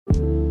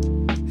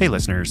Hey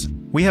listeners,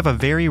 we have a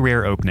very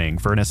rare opening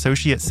for an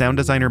associate sound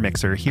designer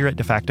mixer here at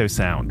DeFacto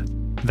Sound.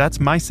 That's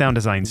my sound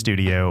design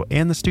studio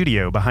and the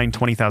studio behind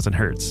 20,000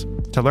 Hertz.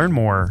 To learn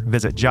more,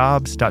 visit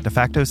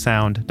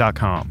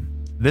jobs.defactosound.com.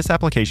 This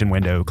application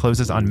window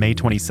closes on May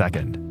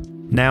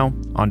 22nd. Now,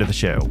 onto the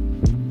show.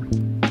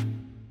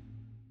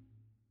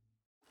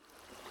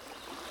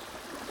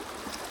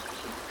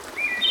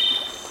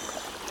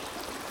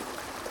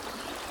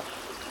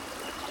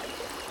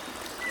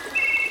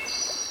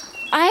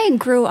 I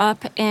grew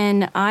up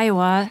in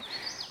Iowa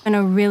in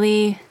a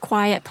really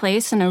quiet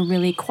place and a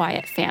really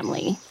quiet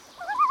family.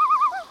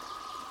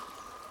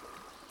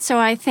 So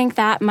I think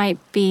that might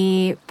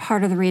be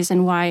part of the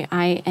reason why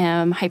I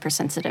am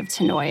hypersensitive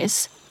to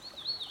noise.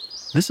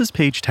 This is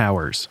Paige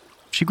Towers.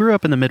 She grew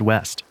up in the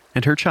Midwest,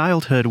 and her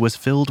childhood was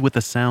filled with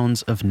the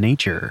sounds of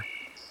nature.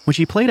 When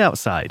she played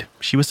outside,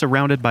 she was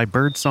surrounded by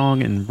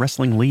birdsong and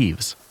rustling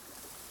leaves.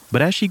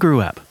 But as she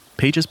grew up,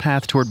 Paige's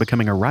path toward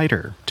becoming a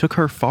writer took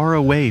her far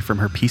away from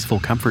her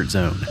peaceful comfort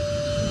zone.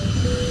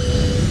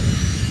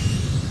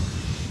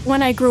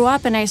 When I grew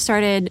up and I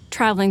started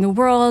traveling the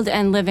world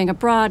and living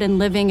abroad and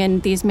living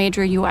in these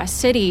major U.S.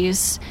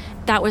 cities,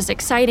 that was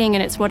exciting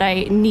and it's what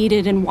I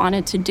needed and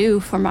wanted to do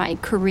for my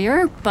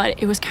career.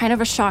 But it was kind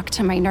of a shock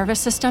to my nervous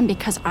system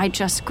because I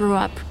just grew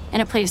up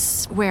in a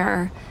place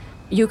where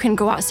you can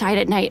go outside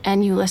at night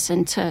and you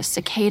listen to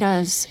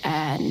cicadas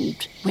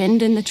and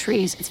wind in the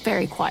trees. It's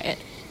very quiet.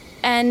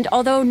 And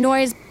although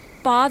noise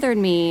bothered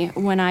me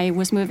when I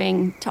was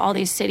moving to all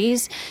these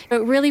cities,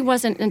 it really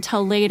wasn't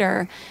until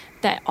later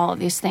that all of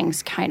these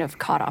things kind of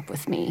caught up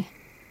with me.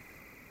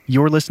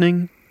 You're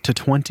listening to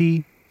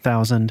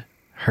 20,000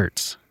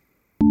 Hertz.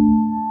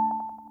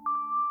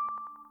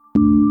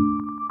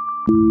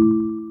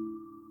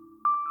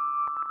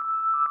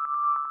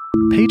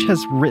 Paige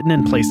has written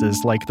in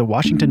places like The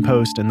Washington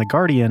Post and The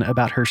Guardian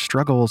about her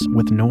struggles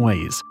with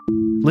noise.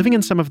 Living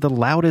in some of the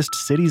loudest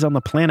cities on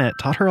the planet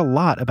taught her a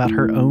lot about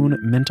her own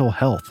mental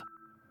health.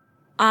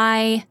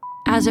 I,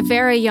 as a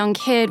very young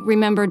kid,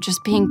 remember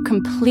just being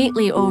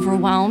completely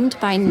overwhelmed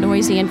by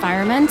noisy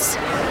environments.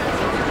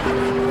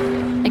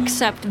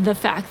 Except the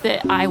fact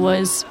that I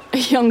was a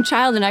young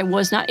child and I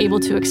was not able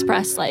to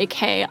express like,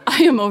 hey,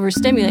 I am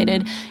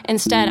overstimulated.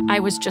 Instead, I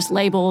was just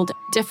labeled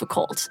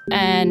difficult.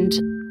 And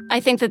I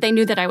think that they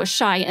knew that I was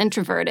shy and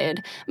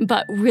introverted.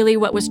 But really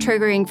what was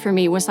triggering for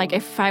me was like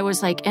if I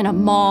was like in a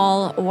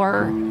mall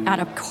or at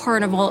a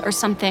carnival or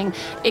something,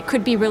 it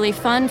could be really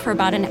fun for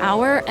about an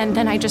hour. And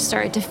then I just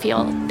started to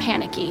feel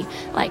panicky.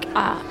 Like,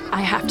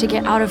 I have to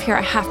get out of here.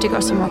 I have to go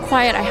somewhere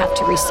quiet. I have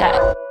to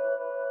reset.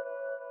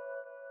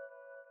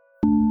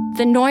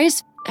 The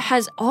noise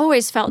has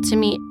always felt to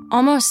me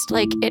almost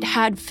like it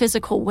had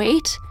physical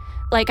weight.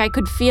 Like I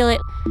could feel it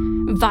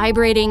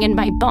vibrating in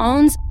my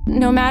bones.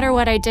 No matter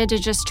what I did to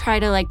just try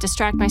to like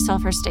distract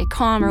myself or stay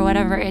calm or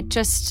whatever,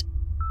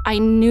 I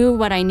knew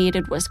what I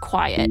needed was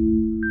quiet.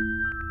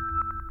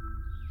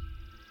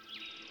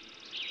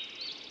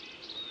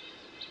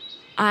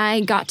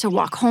 I got to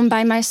walk home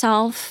by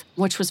myself,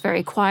 which was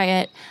very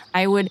quiet.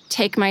 I would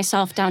take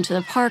myself down to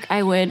the park.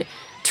 I would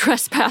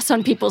trespass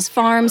on people's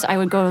farms. I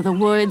would go to the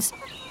woods.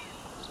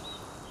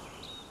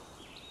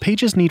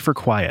 Paige's need for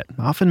quiet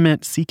often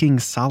meant seeking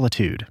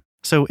solitude,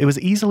 so it was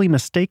easily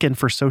mistaken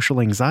for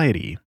social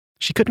anxiety.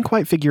 She couldn't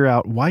quite figure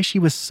out why she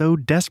was so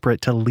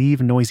desperate to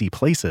leave noisy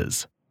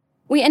places.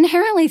 We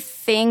inherently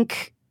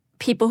think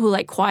people who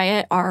like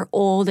quiet are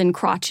old and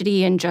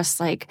crotchety and just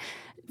like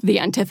the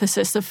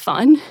antithesis of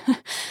fun.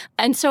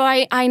 And so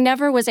I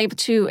never was able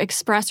to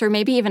express or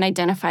maybe even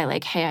identify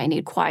like, hey, I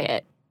need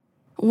quiet.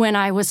 When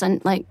I was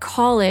in like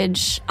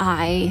college,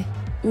 I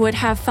would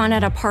have fun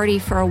at a party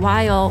for a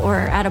while or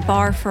at a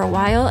bar for a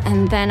while,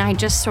 and then I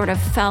just sort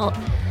of felt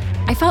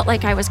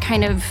like I was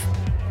kind of,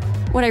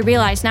 what I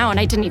realize now, and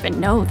I didn't even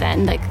know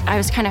then, like I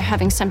was kind of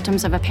having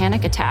symptoms of a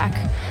panic attack.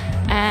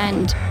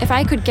 And if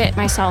I could get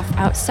myself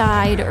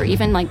outside or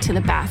even like to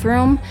the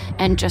bathroom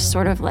and just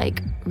sort of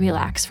like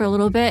relax for a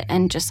little bit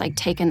and just like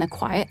take in the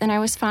quiet, then I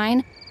was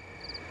fine.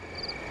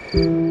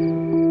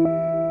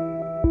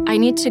 I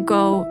need to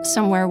go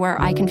somewhere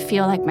where I can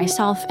feel like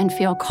myself and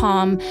feel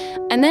calm.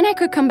 And then I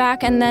could come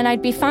back and then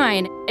I'd be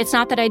fine. It's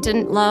not that I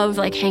didn't love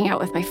like hanging out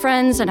with my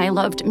friends and I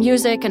loved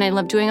music and I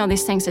loved doing all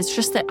these things. It's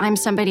just that I'm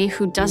somebody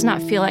who does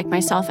not feel like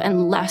myself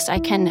unless I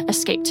can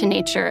escape to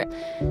nature,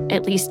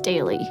 at least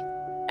daily.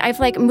 I've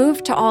like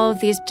moved to all of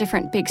these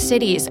different big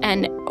cities.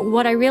 And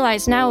what I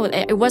realize now,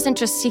 it wasn't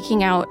just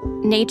seeking out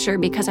nature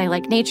because I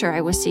like nature.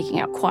 I was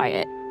seeking out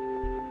quiet.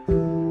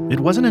 It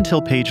wasn't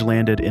until Paige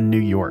landed in New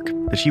York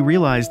that she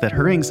realized that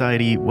her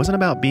anxiety wasn't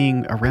about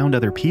being around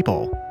other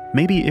people.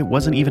 Maybe it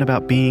wasn't even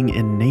about being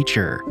in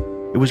nature.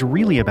 It was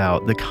really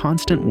about the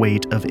constant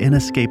weight of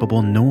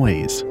inescapable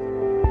noise.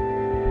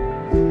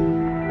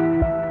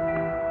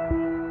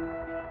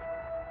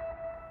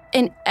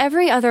 In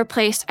every other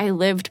place I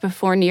lived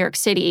before New York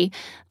City,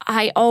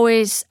 I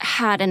always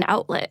had an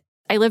outlet.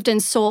 I lived in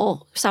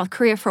Seoul, South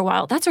Korea for a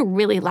while. That's a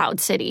really loud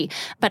city,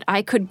 but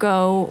I could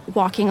go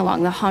walking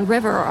along the Han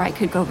River or I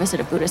could go visit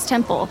a Buddhist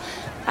temple.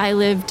 I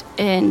lived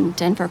in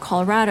Denver,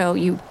 Colorado.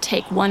 You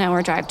take 1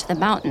 hour drive to the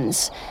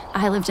mountains.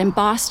 I lived in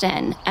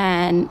Boston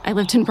and I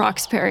lived in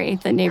Roxbury,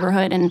 the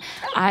neighborhood, and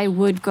I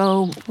would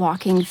go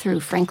walking through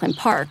Franklin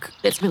Park.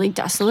 It's really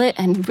desolate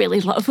and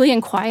really lovely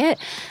and quiet.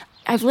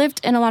 I've lived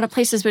in a lot of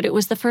places, but it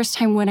was the first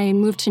time when I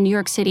moved to New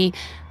York City,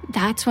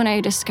 that's when I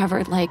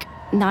discovered, like,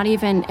 not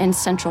even in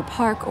Central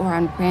Park or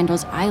on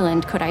Randall's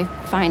Island could I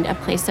find a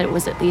place that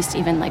was at least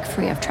even, like,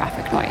 free of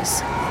traffic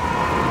noise.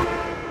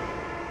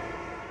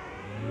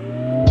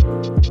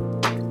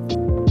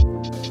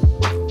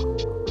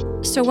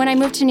 So when I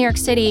moved to New York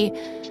City,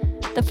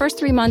 the first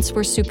 3 months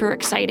were super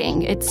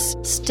exciting. It's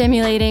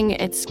stimulating,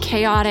 it's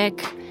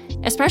chaotic.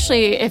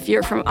 Especially if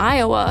you're from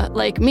Iowa,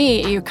 like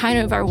me, you kind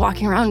of are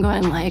walking around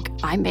going like,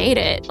 I made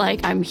it.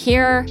 Like, I'm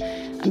here,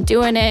 I'm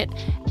doing it.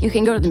 You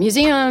can go to the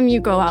museum, you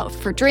go out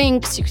for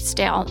drinks, you can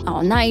stay out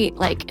all night.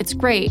 Like, it's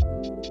great.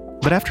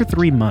 But after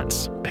 3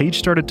 months, Paige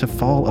started to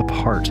fall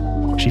apart.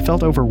 She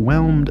felt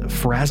overwhelmed,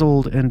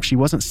 frazzled, and she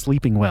wasn't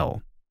sleeping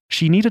well.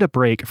 She needed a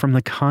break from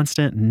the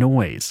constant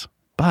noise,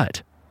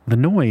 but the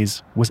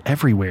noise was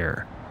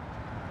everywhere.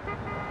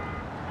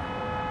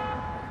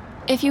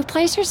 If you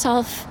place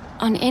yourself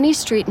on any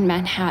street in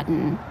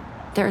Manhattan,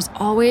 there's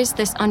always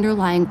this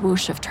underlying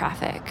whoosh of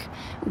traffic,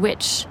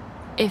 which,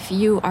 if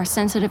you are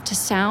sensitive to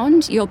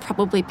sound, you'll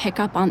probably pick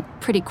up on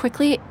pretty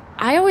quickly.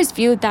 I always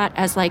viewed that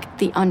as like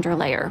the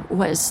underlayer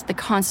was the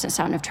constant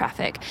sound of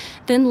traffic.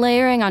 Then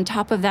layering on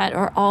top of that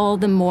are all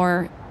the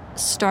more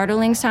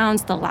startling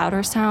sounds, the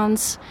louder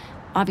sounds.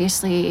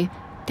 Obviously,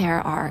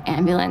 there are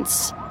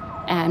ambulance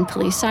and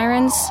police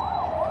sirens.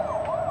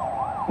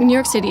 New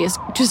York City is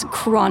just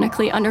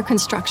chronically under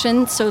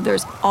construction, so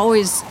there's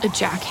always a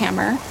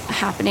jackhammer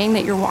happening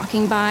that you're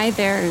walking by.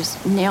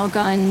 There's nail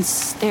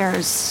guns,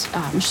 there's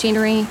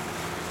machinery.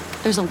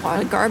 There's a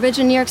lot of garbage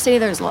in New York City.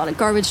 There's a lot of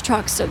garbage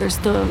trucks, so there's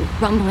the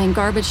rumbling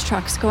garbage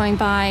trucks going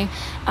by.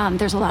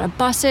 There's a lot of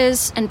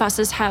buses, and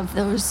buses have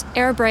those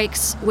air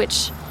brakes,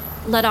 which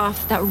let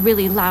off that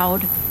really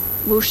loud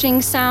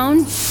whooshing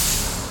sound.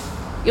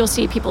 You'll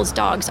see people's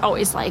dogs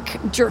always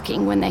like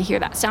jerking when they hear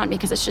that sound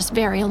because it's just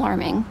very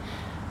alarming.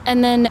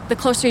 And then the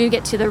closer you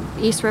get to the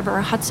East River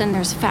or Hudson,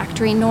 there's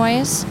factory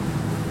noise.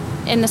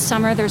 In the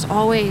summer, there's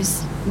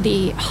always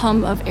the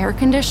hum of air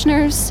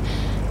conditioners.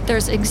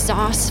 There's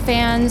exhaust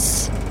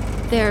fans.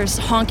 There's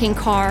honking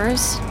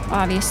cars,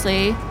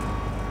 obviously.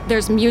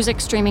 There's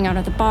music streaming out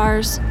of the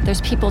bars.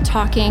 There's people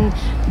talking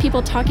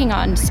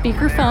on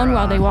speakerphone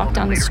while they walk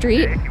down the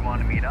street.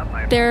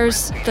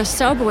 There's the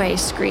subway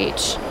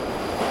screech.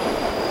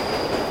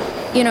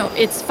 You know,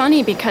 it's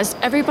funny because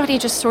everybody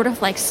just sort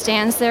of like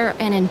stands there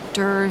and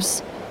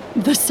endures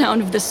the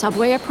sound of the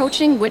subway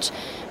approaching, which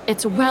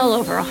it's well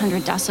over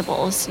 100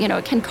 decibels. You know,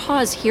 it can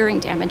cause hearing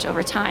damage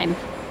over time.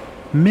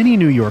 Many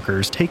New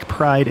Yorkers take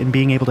pride in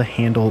being able to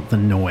handle the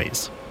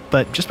noise.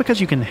 But just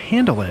because you can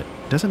handle it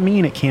doesn't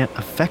mean it can't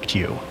affect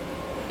you.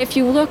 If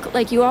you look,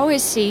 like, you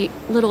always see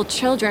little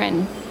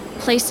children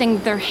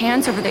placing their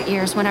hands over their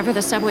ears whenever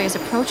the subway is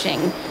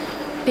approaching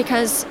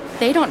because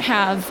they don't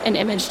have an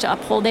image to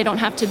uphold. They don't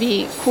have to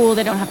be cool.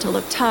 They don't have to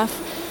look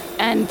tough.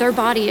 And their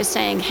body is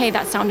saying, hey,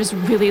 that sound is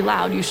really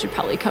loud. You should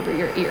probably cover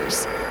your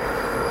ears.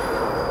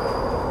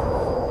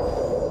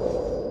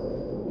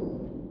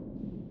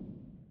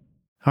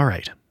 All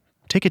right,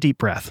 take a deep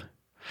breath.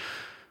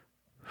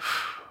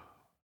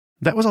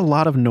 That was a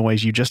lot of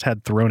noise you just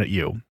had thrown at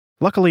you.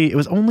 Luckily, it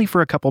was only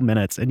for a couple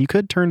minutes, and you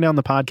could turn down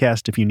the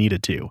podcast if you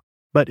needed to.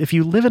 But if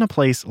you live in a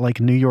place like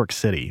New York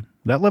City,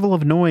 that level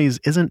of noise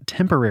isn't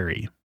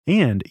temporary,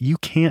 and you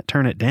can't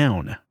turn it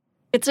down.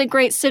 It's a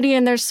great city,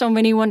 and there's so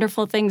many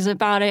wonderful things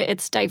about it.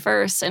 It's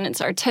diverse, and it's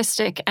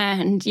artistic,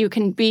 and you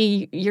can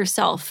be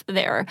yourself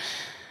there.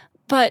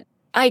 But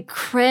I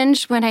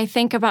cringe when I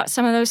think about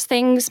some of those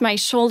things. My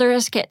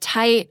shoulders get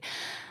tight.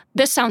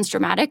 This sounds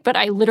dramatic, but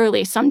I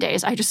literally, some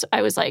days,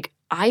 I was like,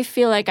 I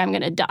feel like I'm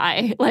going to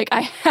die. Like,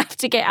 I have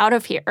to get out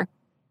of here.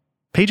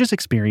 Paige's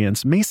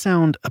experience may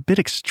sound a bit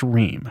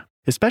extreme,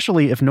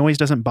 especially if noise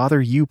doesn't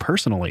bother you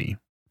personally.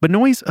 But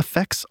noise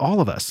affects all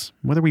of us,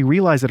 whether we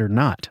realize it or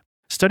not.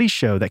 Studies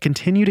show that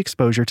continued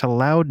exposure to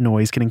loud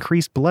noise can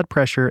increase blood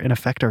pressure and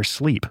affect our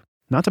sleep.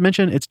 Not to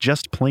mention, it's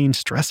just plain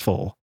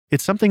stressful.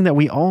 It's something that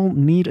we all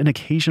need an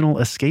occasional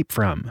escape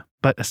from,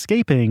 but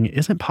escaping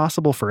isn't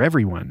possible for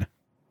everyone.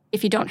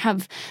 If you don't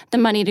have the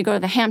money to go to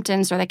the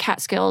Hamptons or the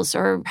Catskills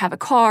or have a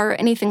car or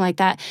anything like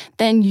that,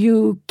 then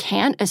you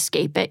can't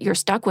escape it. You're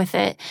stuck with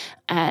it.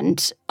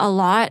 And a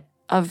lot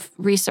of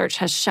research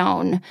has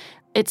shown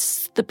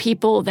it's the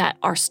people that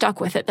are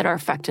stuck with it that are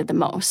affected the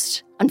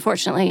most.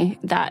 Unfortunately,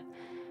 that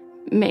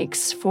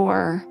makes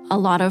for a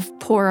lot of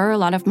poorer, a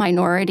lot of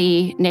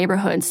minority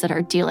neighborhoods that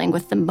are dealing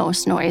with the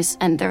most noise,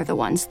 and they're the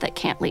ones that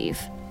can't leave.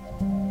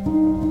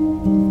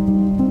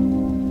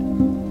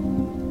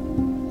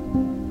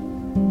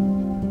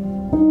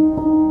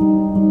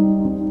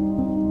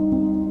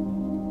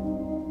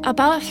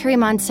 About 3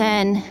 months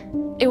in,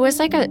 It was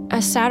like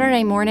a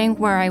Saturday morning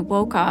where I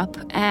woke up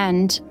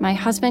and my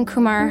husband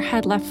Kumar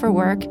had left for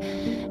work.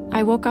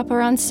 I woke up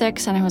around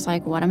 6 and I was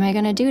like, what am I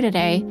going to do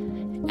today?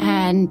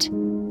 And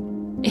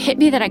it hit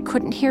me that I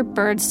couldn't hear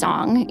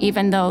birdsong,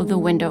 even though the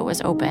window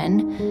was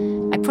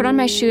open. I put on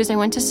my shoes. I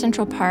went to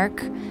Central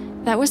Park.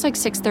 That was like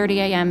 6:30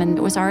 a.m. and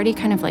it was already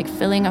kind of like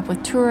filling up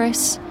with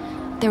tourists.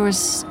 There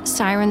was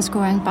sirens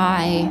going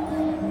by.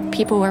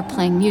 People were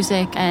playing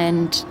music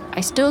and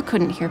I still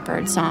couldn't hear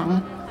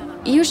birdsong.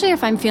 Usually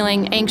if I'm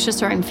feeling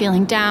anxious or I'm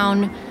feeling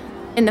down,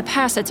 in the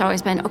past it's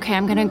always been, okay,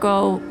 I'm gonna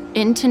go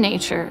into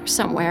nature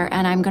somewhere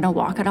and I'm gonna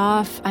walk it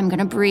off, I'm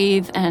gonna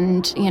breathe,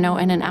 and in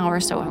an hour or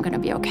so I'm gonna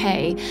be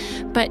okay.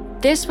 But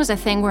this was a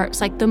thing where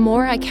it's like the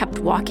more I kept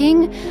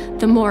walking,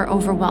 the more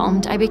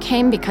overwhelmed I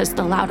became because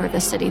the louder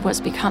the city was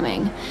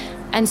becoming.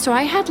 And so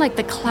I had like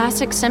the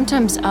classic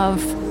symptoms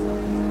of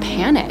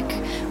panic,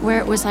 where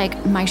it was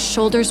like my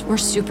shoulders were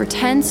super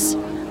tense,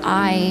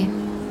 I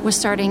was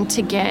starting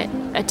to get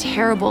a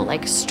terrible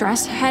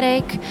stress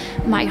headache.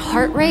 My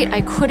heart rate,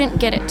 I couldn't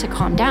get it to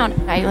calm down.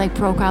 I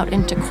broke out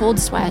into cold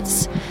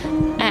sweats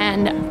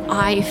and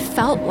I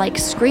felt like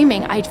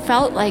screaming. I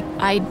felt like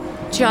I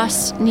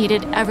just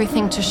needed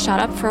everything to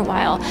shut up for a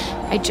while.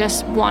 I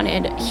just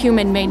wanted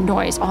human-made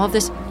noise, all of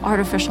this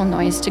artificial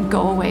noise to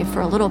go away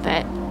for a little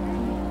bit.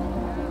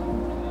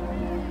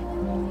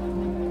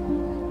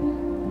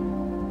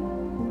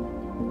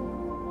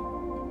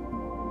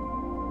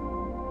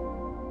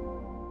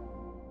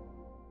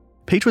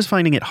 Paige was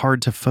finding it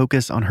hard to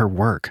focus on her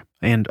work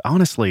and,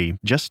 honestly,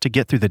 just to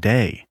get through the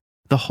day.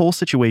 The whole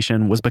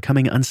situation was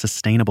becoming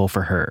unsustainable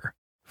for her.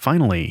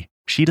 Finally,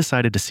 she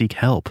decided to seek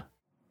help.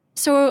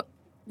 So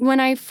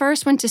when I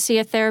first went to see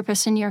a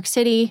therapist in New York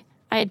City,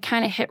 I had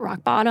kind of hit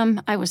rock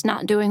bottom. I was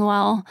not doing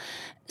well.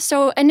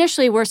 So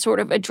initially, we're sort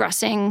of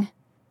addressing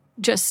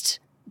just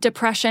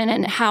depression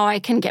and how I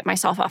can get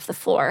myself off the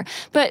floor.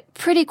 But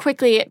pretty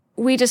quickly,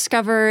 we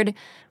discovered,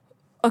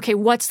 okay,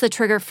 what's the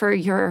trigger for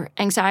your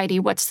anxiety?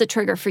 What's the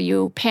trigger for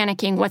you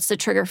panicking? What's the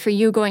trigger for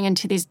you going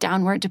into these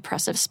downward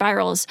depressive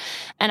spirals?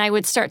 And I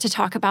would start to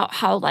talk about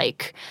how,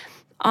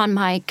 on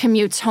my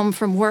commutes home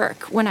from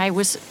work, when I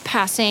was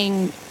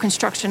passing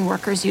construction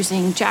workers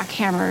using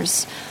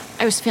jackhammers,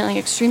 I was feeling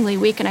extremely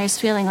weak and I was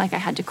feeling like I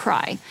had to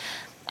cry.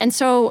 And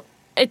so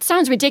it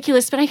sounds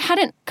ridiculous, but I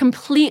hadn't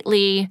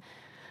completely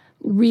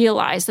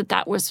realized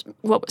that was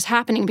what was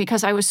happening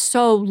because I was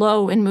so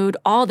low in mood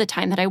all the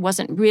time that I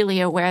wasn't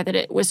really aware that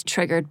it was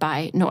triggered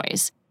by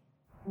noise.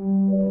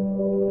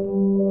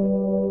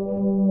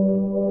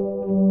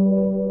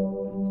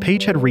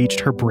 Paige had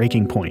reached her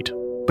breaking point,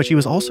 but she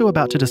was also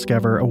about to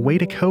discover a way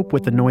to cope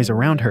with the noise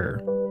around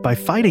her by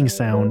fighting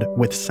sound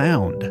with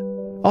sound.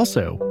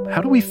 Also,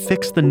 how do we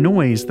fix the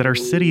noise that our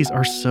cities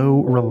are so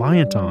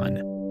reliant on?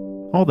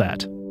 All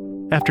that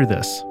after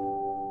this.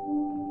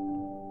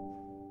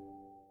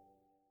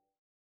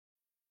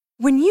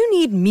 When you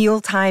need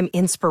mealtime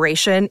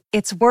inspiration,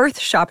 it's worth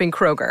shopping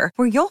Kroger,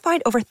 where you'll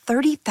find over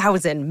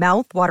 30,000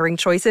 mouth-watering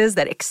choices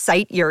that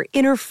excite your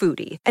inner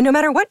foodie. And no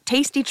matter what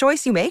tasty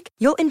choice you make,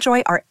 you'll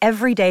enjoy our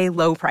everyday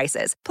low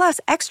prices, plus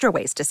extra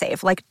ways to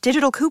save, like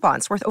digital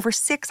coupons worth over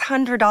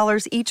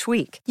 $600 each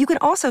week. You can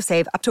also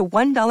save up to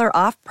 $1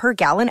 off per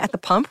gallon at the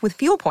pump with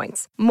fuel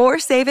points. More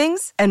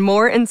savings and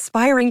more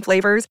inspiring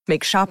flavors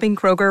make shopping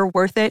Kroger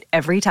worth it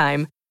every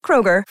time.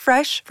 Kroger,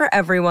 fresh for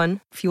everyone.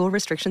 Fuel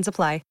restrictions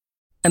apply.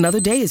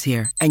 Another day is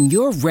here, and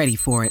you're ready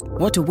for it.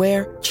 What to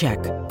wear? Check.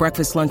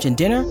 Breakfast, lunch, and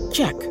dinner?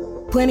 Check.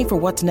 Planning for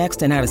what's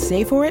next and how to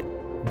save for it?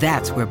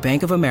 That's where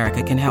Bank of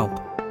America can help.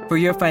 For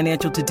your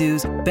financial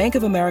to-dos, Bank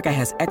of America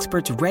has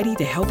experts ready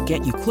to help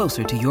get you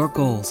closer to your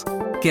goals.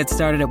 Get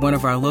started at one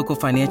of our local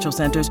financial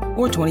centers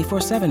or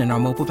 24/7 in our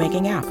mobile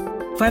banking app.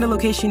 Find a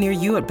location near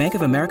you at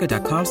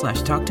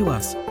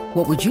bankofamerica.com/talktous.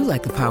 What would you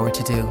like the power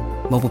to do?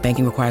 Mobile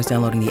banking requires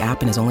downloading the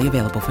app and is only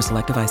available for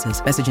select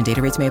devices. Message and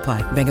data rates may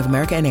apply. Bank of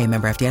America N.A.,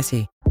 member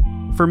FDIC.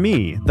 For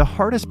me, the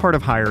hardest part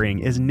of hiring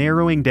is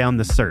narrowing down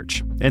the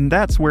search, and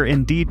that's where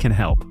Indeed can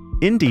help.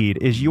 Indeed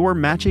is your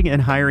matching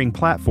and hiring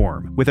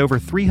platform with over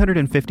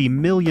 350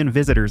 million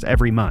visitors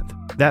every month.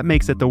 That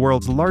makes it the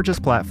world's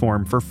largest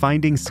platform for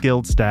finding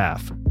skilled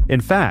staff.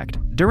 In fact,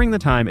 during the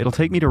time it'll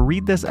take me to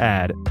read this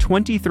ad,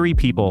 23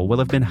 people will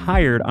have been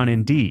hired on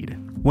Indeed.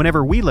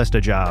 Whenever we list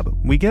a job,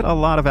 we get a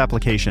lot of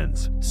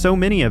applications. So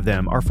many of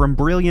them are from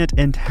brilliant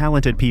and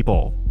talented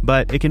people.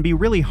 But it can be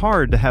really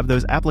hard to have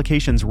those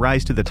applications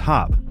rise to the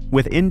top.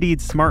 With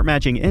Indeed's Smart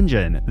Matching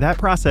Engine, that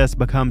process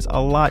becomes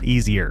a lot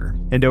easier.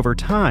 And over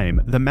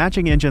time, the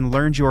matching engine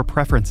learns your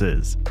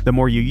preferences. The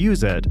more you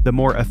use it, the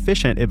more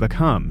efficient it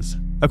becomes.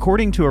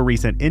 According to a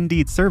recent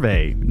Indeed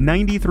survey,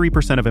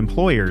 93% of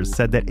employers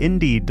said that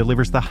Indeed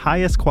delivers the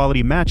highest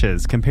quality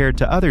matches compared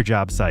to other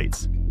job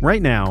sites.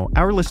 Right now,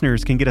 our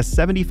listeners can get a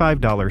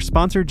 $75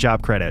 sponsored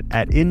job credit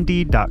at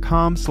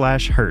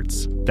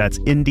Indeed.com/Hertz. That's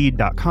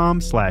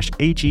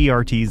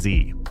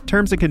Indeed.com/HERTZ.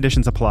 Terms and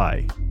conditions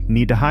apply.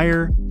 Need to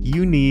hire?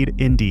 You need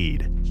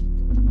Indeed.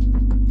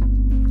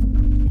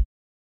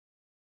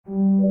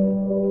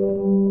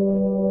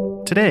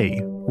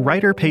 Today,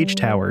 Writer Paige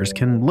Towers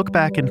can look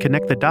back and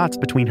connect the dots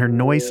between her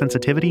noise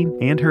sensitivity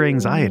and her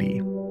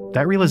anxiety.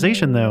 That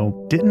realization,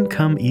 though, didn't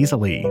come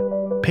easily.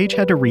 Paige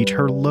had to reach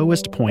her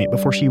lowest point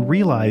before she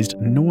realized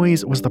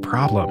noise was the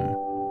problem.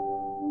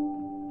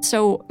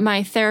 So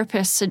my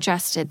therapist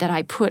suggested that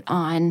I put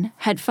on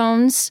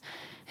headphones.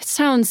 It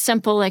sounds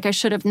simple, like I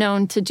should have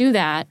known to do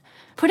that.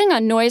 Putting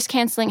on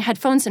noise-canceling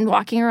headphones and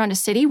walking around a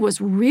city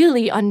was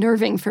really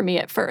unnerving for me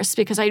at first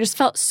because I just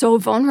felt so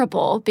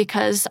vulnerable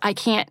because I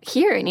can't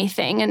hear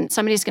anything and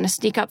somebody's going to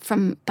sneak up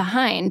from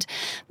behind.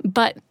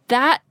 But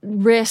that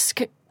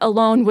risk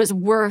alone was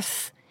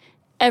worth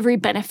every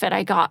benefit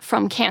I got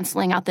from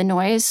canceling out the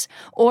noise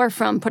or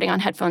from putting on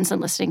headphones and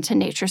listening to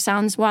nature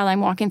sounds while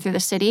I'm walking through the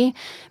city.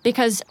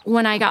 Because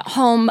when I got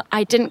home,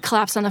 I didn't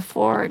collapse on the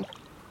floor.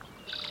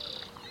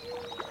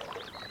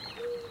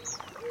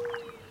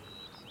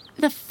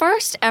 The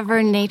first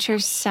ever nature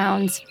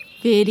sounds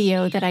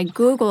video that I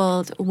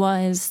Googled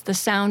was the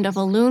sound of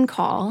a loon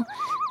call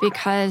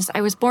because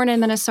I was born in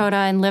Minnesota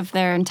and lived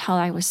there until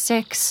I was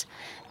 6.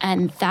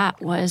 And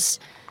that was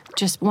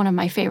just one of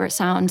my favorite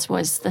sounds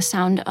was the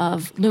sound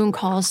of loon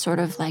calls sort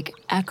of like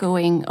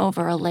echoing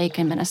over a lake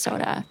in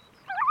Minnesota.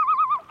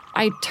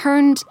 I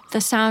turned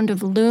the sound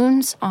of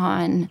loons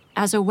on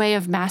as a way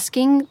of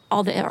masking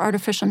all the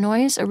artificial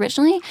noise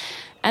originally.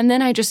 And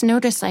then I just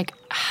noticed like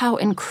how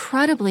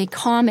incredibly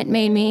calm it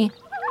made me.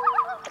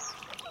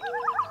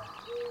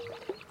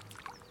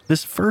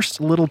 This first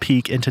little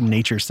peek into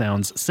nature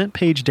sounds sent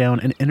Paige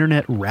down an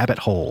internet rabbit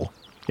hole.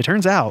 It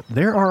turns out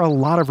there are a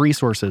lot of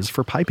resources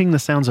for piping the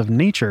sounds of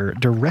nature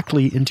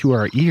directly into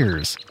our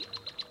ears.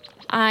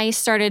 I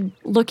started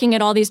looking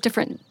at all these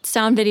different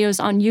sound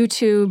videos on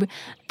YouTube.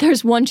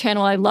 There's one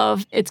channel I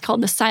love. It's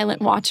called The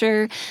Silent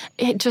Watcher.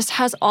 It just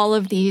has all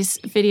of these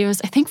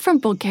videos, I think from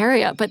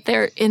Bulgaria, but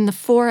they're in the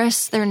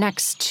forests. They're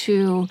next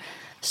to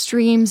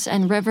streams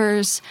and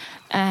rivers,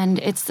 and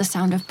it's the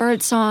sound of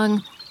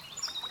birdsong.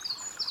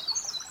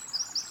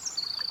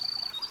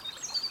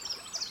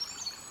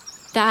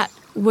 That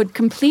would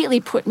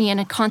completely put me in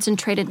a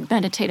concentrated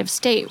meditative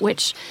state,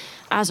 which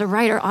as a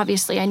writer,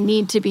 obviously, I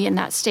need to be in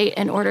that state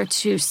in order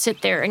to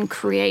sit there and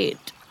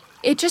create.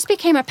 It just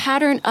became a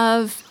pattern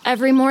of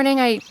every morning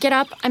I get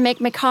up, I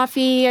make my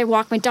coffee, I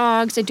walk my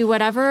dogs, I do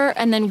whatever.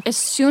 And then as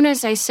soon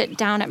as I sit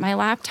down at my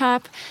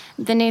laptop,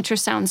 the nature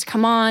sounds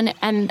come on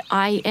and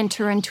I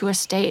enter into a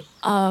state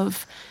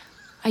of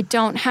I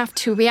don't have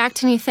to react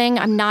to anything.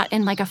 I'm not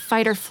in like a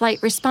fight or flight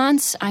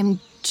response. I'm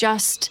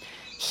just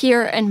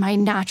here in my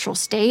natural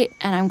state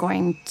and I'm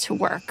going to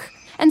work.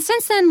 And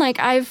since then, like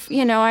I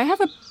have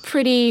a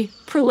pretty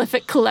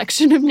prolific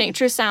collection of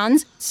nature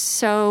sounds.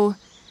 So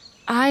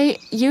I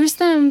use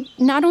them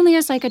not only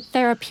as like a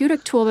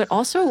therapeutic tool, but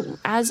also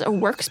as a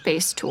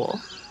workspace tool.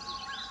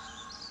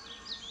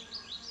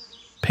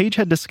 Paige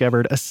had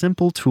discovered a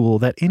simple tool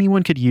that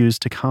anyone could use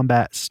to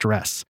combat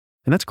stress.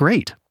 And that's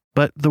great.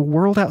 But the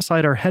world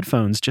outside our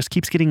headphones just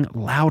keeps getting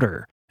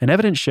louder. And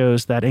evidence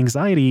shows that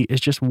anxiety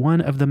is just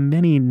one of the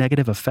many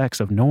negative effects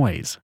of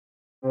noise.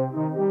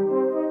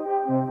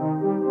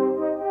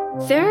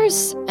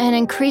 There's an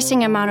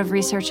increasing amount of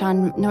research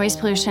on noise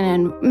pollution,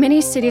 and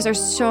many cities are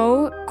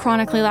so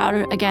chronically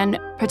loud, again,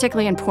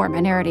 particularly in poor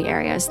minority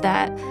areas,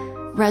 that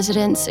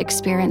residents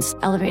experience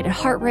elevated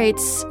heart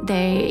rates,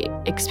 they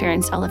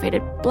experience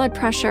elevated blood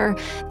pressure,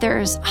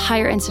 there's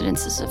higher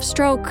incidences of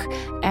stroke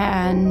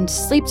and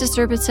sleep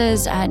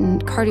disturbances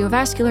and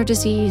cardiovascular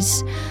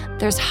disease,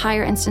 there's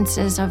higher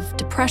instances of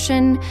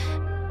depression.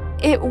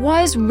 It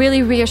was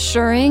really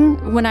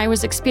reassuring when I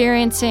was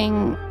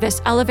experiencing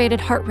this elevated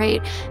heart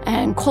rate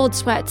and cold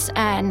sweats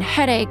and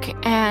headache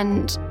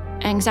and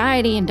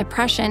anxiety and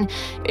depression.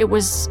 It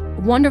was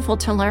wonderful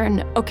to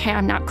learn, okay,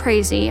 I'm not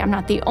crazy. I'm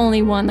not the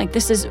only one. Like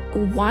this is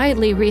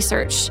widely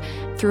researched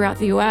throughout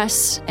the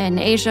US and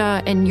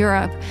Asia and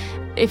Europe.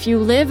 If you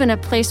live in a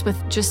place with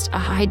just a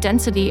high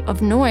density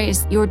of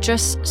noise, you're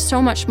just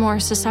so much more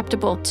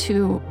susceptible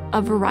to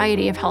a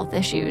variety of health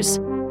issues.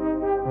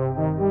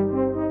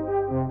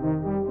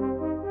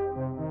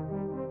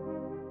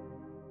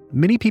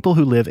 Many people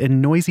who live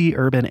in noisy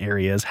urban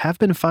areas have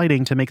been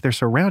fighting to make their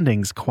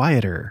surroundings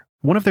quieter.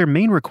 One of their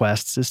main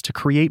requests is to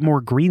create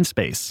more green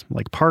space,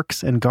 like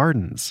parks and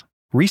gardens.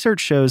 Research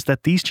shows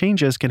that these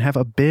changes can have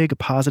a big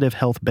positive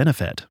health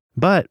benefit,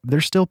 but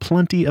there's still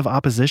plenty of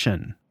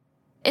opposition.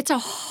 It's a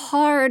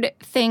hard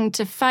thing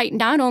to fight,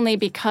 not only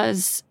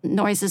because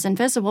noise is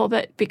invisible,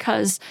 but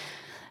because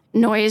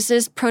noise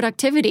is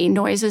productivity,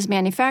 noise is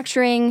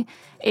manufacturing,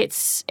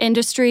 it's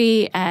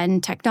industry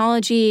and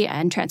technology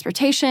and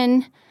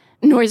transportation.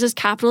 Noise is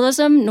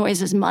capitalism,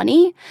 noise is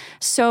money.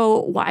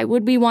 So why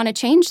would we want to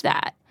change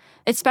that?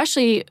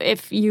 Especially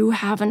if you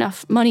have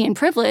enough money and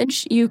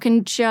privilege, you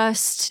can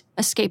just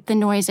escape the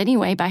noise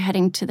anyway by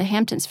heading to the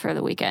Hamptons for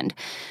the weekend.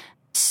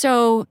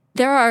 So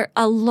there are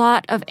a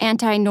lot of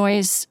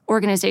anti-noise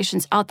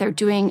organizations out there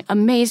doing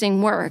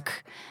amazing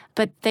work,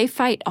 but they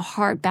fight a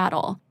hard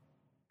battle.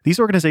 These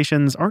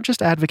organizations aren't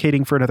just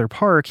advocating for another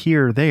park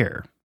here or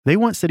there. They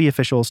want city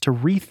officials to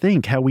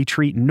rethink how we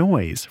treat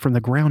noise from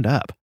the ground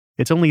up.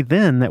 It's only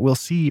then that we'll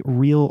see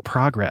real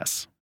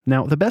progress.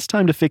 Now, the best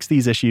time to fix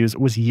these issues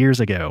was years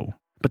ago,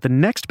 but the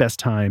next best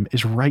time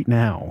is right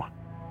now.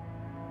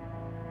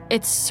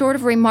 It's sort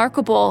of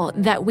remarkable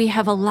that we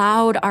have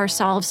allowed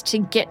ourselves to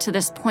get to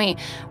this point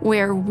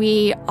where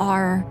we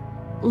are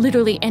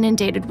literally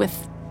inundated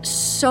with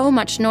so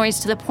much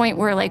noise to the point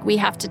where we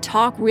have to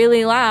talk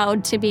really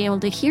loud to be able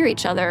to hear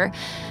each other.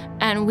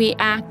 And we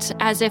act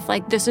as if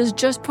this is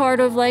just part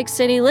of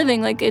city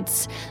living.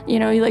 It's,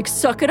 you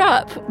suck it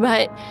up.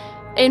 But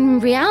in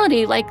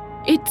reality,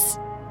 it's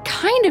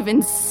kind of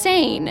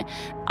insane.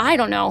 I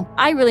don't know.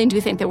 I really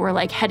do think that we're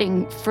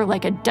heading for a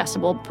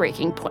decibel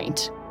breaking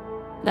point.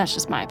 That's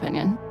just my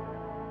opinion.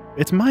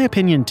 It's my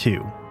opinion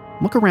too.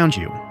 Look around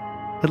you.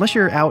 Unless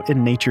you're out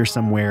in nature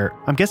somewhere,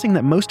 I'm guessing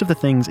that most of the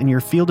things in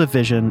your field of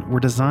vision were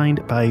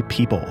designed by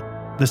people.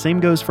 The same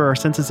goes for our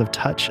senses of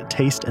touch,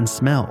 taste, and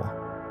smell.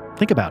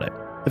 Think about it.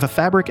 If a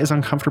fabric is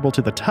uncomfortable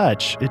to the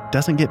touch, it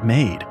doesn't get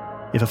made.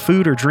 If a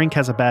food or drink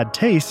has a bad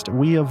taste,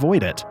 we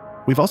avoid it.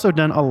 We've also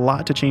done a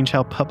lot to change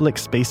how public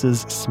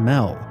spaces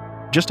smell.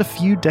 Just a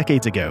few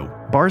decades ago,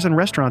 bars and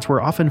restaurants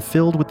were often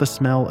filled with the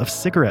smell of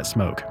cigarette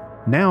smoke.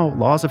 Now,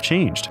 laws have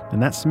changed,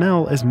 and that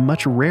smell is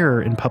much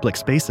rarer in public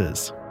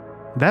spaces.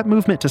 That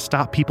movement to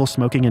stop people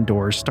smoking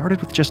indoors started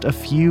with just a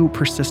few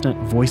persistent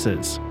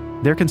voices.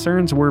 Their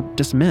concerns were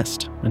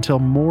dismissed until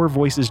more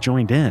voices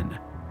joined in.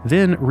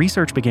 Then,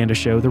 research began to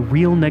show the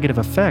real negative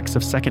effects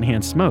of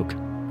secondhand smoke.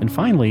 And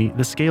finally,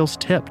 the scales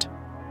tipped.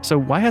 So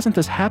why hasn't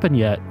this happened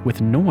yet with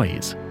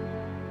noise?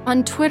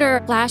 On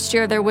Twitter last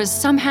year, there was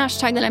some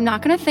hashtag that I'm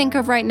not going to think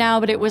of right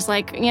now, but it was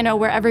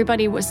where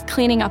everybody was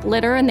cleaning up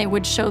litter and they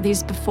would show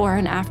these before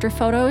and after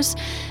photos.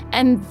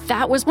 And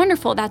that was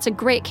wonderful. That's a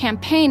great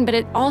campaign, but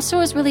it also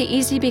is really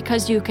easy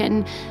because you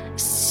can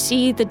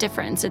see the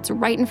difference. It's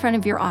right in front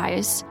of your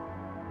eyes.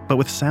 But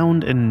with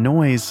sound and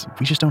noise,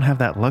 we just don't have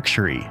that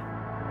luxury.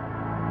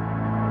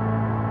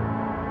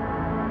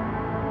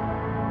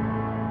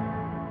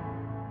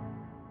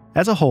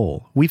 As a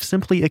whole, we've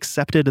simply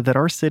accepted that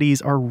our cities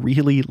are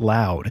really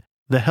loud.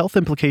 The health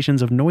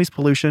implications of noise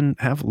pollution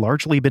have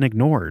largely been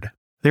ignored.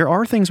 There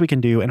are things we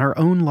can do in our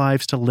own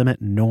lives to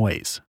limit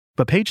noise,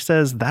 but Paige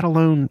says that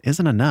alone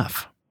isn't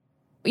enough.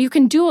 You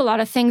can do a lot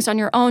of things on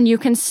your own. You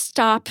can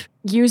stop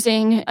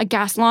using a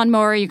gas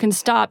lawnmower. You can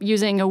stop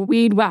using a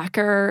weed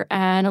whacker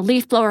and a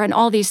leaf blower and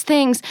all these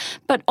things.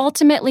 But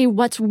ultimately,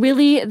 what's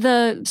really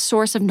the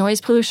source of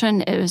noise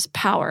pollution is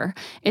power.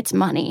 It's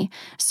money.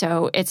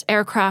 So it's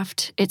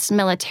aircraft, it's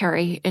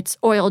military, it's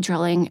oil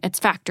drilling, it's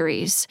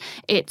factories,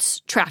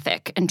 it's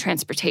traffic and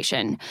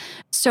transportation.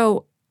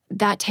 So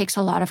that takes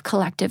a lot of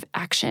collective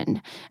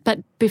action.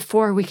 But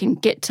before we can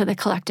get to the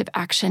collective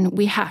action,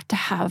 we have to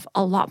have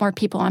a lot more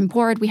people on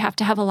board. We have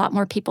to have a lot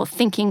more people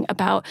thinking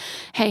about,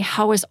 hey,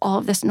 how is all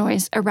of this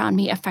noise around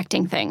me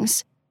affecting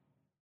things?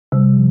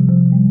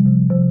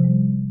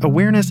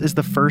 Awareness is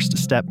the first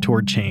step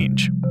toward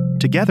change.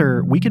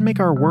 Together, we can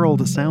make our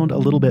world sound a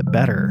little bit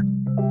better.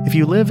 If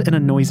you live in a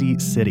noisy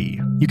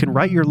city, you can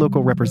write your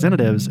local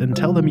representatives and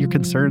tell them your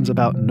concerns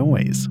about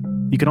noise.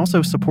 You can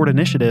also support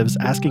initiatives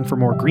asking for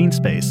more green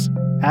space.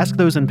 Ask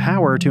those in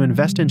power to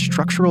invest in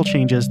structural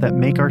changes that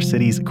make our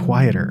cities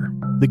quieter.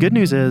 The good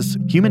news is,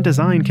 human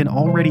design can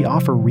already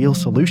offer real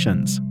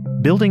solutions.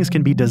 Buildings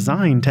can be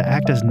designed to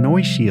act as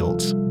noise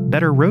shields.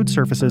 Better road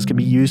surfaces can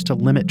be used to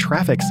limit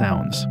traffic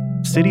sounds.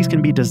 Cities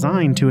can be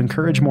designed to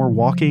encourage more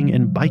walking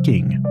and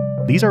biking.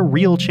 These are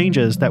real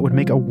changes that would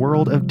make a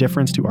world of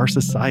difference to our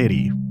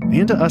society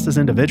and to us as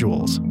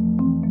individuals.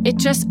 It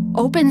just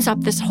opens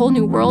up this whole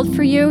new world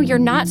for you. You're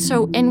not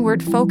so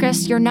inward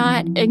focused. You're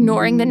not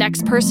ignoring the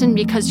next person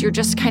because you're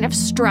just kind of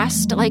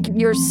stressed.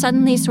 You're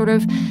suddenly sort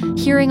of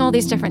hearing all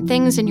these different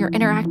things and you're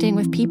interacting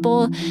with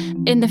people.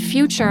 In the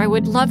future, I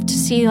would love to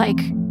see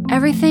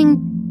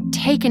everything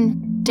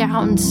taken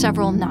down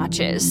several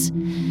notches.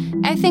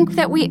 I think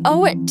that we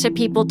owe it to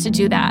people to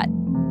do that.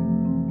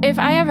 If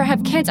I ever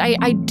have kids,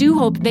 I do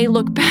hope they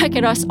look back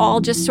at us all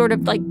just sort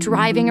of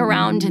driving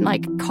around in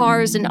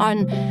cars and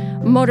on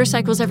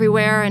motorcycles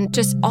everywhere and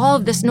just all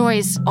of this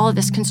noise, all of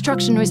this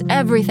construction noise,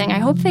 everything. I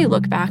hope they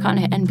look back on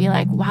it and be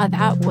like, wow,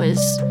 that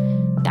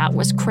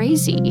was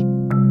crazy.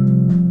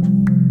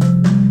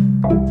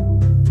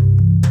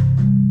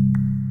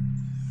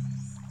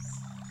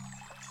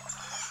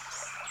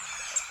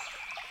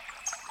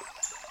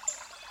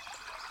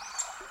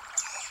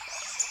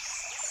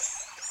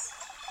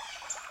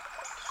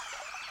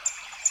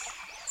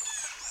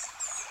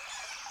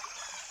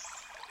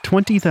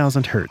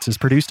 "20,000 Hertz" is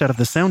produced out of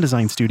the sound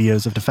design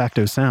studios of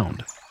DeFacto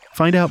Sound.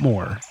 Find out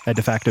more at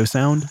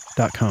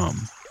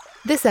defactosound.com.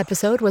 This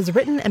episode was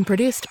written and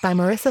produced by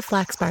Marissa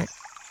Flaxbart.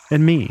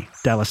 And me,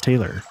 Dallas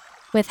Taylor.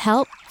 With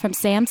help from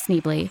Sam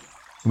Sneebly.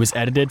 It was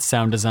edited,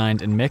 sound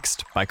designed, and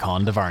mixed by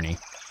Colin DeVarney.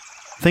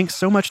 Thanks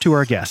so much to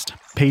our guest,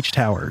 Paige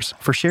Towers,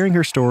 for sharing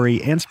her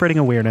story and spreading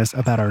awareness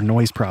about our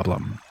noise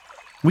problem.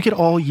 We could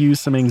all use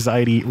some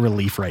anxiety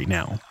relief right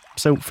now.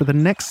 So for the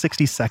next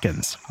 60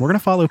 seconds, we're going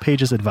to follow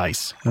Paige's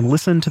advice and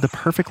listen to the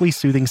perfectly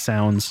soothing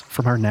sounds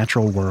from our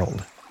natural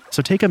world.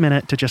 So take a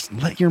minute to just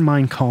let your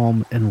mind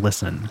calm and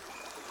listen.